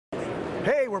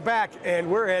Hey, we're back,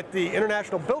 and we're at the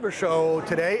International Builder Show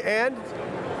today, and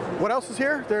what else is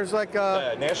here? There's like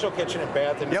the National Kitchen and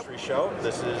Bath Industry Show.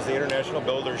 This is the International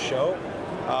Builder Show.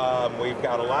 We've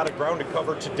got a lot of ground to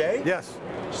cover today. Yes.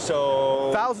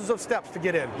 So thousands of steps to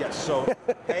get in. Yes, so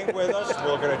hang with us.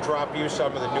 We're going to drop you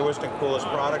some of the newest and coolest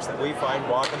products that we find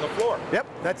walking the floor. Yep,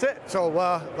 that's it. So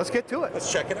let's get to it.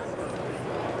 Let's check it out.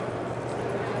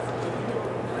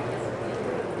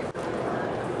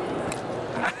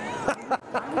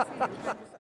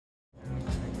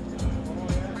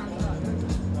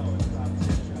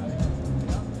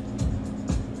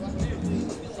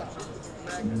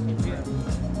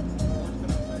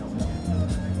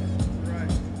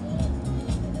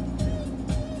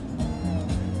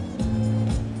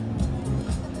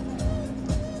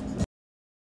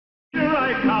 Here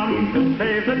I come to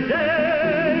save the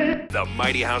day. The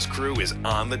Mighty House crew is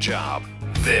on the job.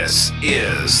 This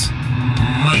is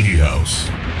Mighty House.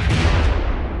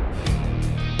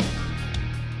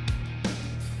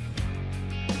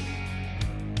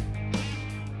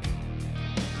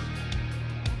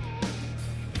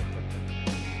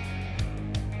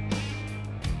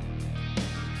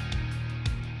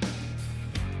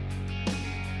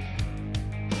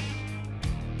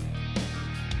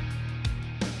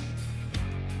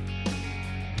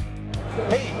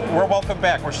 Hey, we're welcome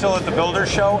back. We're still at the Builder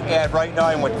Show, and right now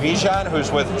I'm with Bijan,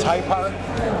 who's with Typar,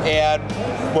 and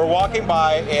we're walking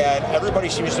by, and everybody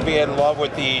seems to be in love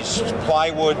with these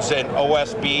plywoods and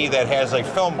OSB that has a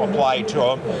film applied to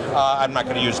them. I'm not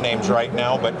going to use names right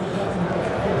now, but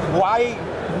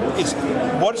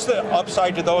what's the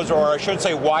upside to those, or I should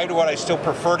say, why would I still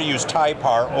prefer to use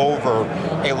Typar over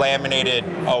a laminated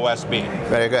OSB?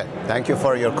 Very good. Thank you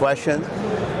for your question.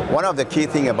 One of the key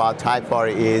things about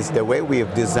Typar is the way we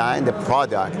have designed the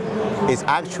product is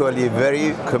actually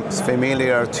very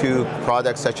familiar to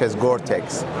products such as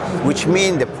Gore-Tex, which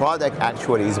means the product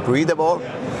actually is breathable,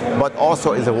 but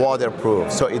also is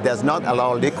waterproof, so it does not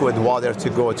allow liquid water to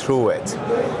go through it.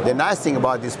 The nice thing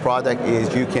about this product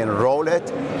is you can roll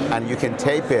it and you can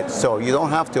tape it, so you don't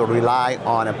have to rely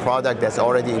on a product that's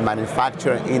already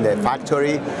manufactured in the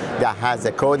factory that has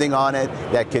a coating on it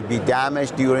that could be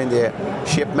damaged during the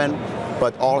shipment,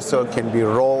 but also can be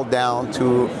rolled down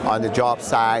to on the job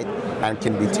site and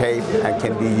can be taped and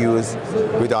can be used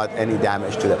without any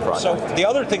damage to the product. So the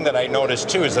other thing that I noticed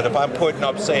too is that if I'm putting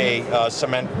up, say,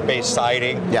 cement-based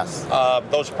siding, yes,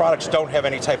 those products don't have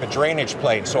any type of drainage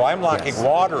plate, so I'm locking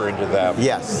water into them.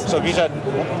 Yes. So if you said,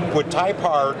 with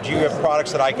Typar, do you have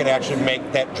products that I can actually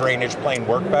make that drainage plane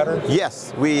work better?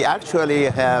 Yes, we actually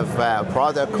have a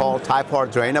product called Typar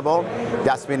Drainable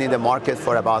that's been in the market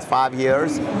for about 5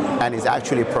 years and is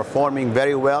actually performing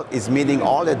very well, is meeting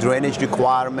all the drainage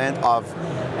requirement of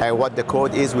what the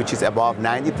code is, which is above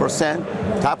 90%.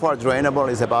 Typar Drainable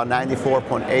is about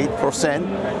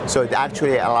 94.8%, so it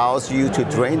actually allows you to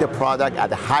drain the product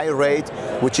at a high rate,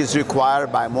 which is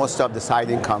required by most of the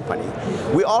siding company.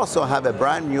 We also have a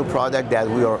brand new product that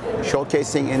we are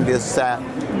showcasing in this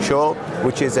show,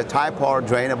 which is a Typar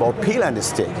Drainable Peel and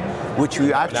Stick, which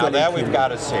we actually... Now that we've got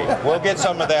to see. We'll get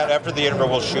some of that after the interview.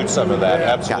 We'll shoot some of that,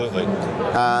 absolutely.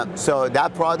 So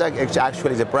that product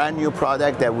actually is a brand new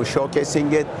product that we're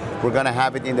showcasing it. We're going to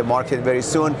have it in the market very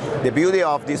soon. The beauty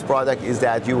of this product is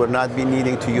that you will not be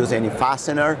needing to use any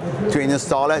fastener to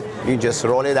install it. You just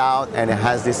roll it out, and it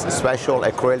has this special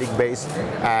acrylic-based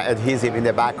adhesive in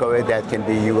the back of it that can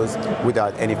be used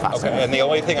without any fastener. Okay, and the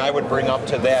only thing I would bring up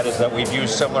to that is that we've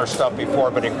used similar stuff before,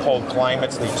 but in cold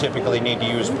climates, they typically need to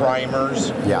use primers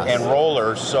and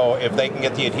rollers, so if they can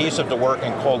get the adhesive to work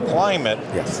in cold climate,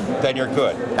 then you're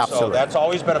good. Absolutely. So that's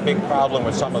always been a big problem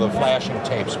with some of the flashing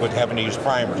tapes with having to use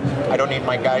primers. I don't need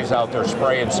my guys out there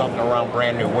spraying something around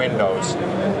brand new windows,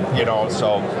 you know,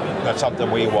 so that's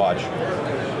something we watch.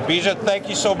 Bijan, thank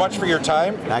you so much for your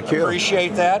time. Thank you.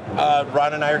 Appreciate that.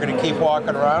 Ron and I are going to keep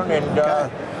walking around,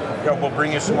 and we'll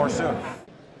bring you some more soon.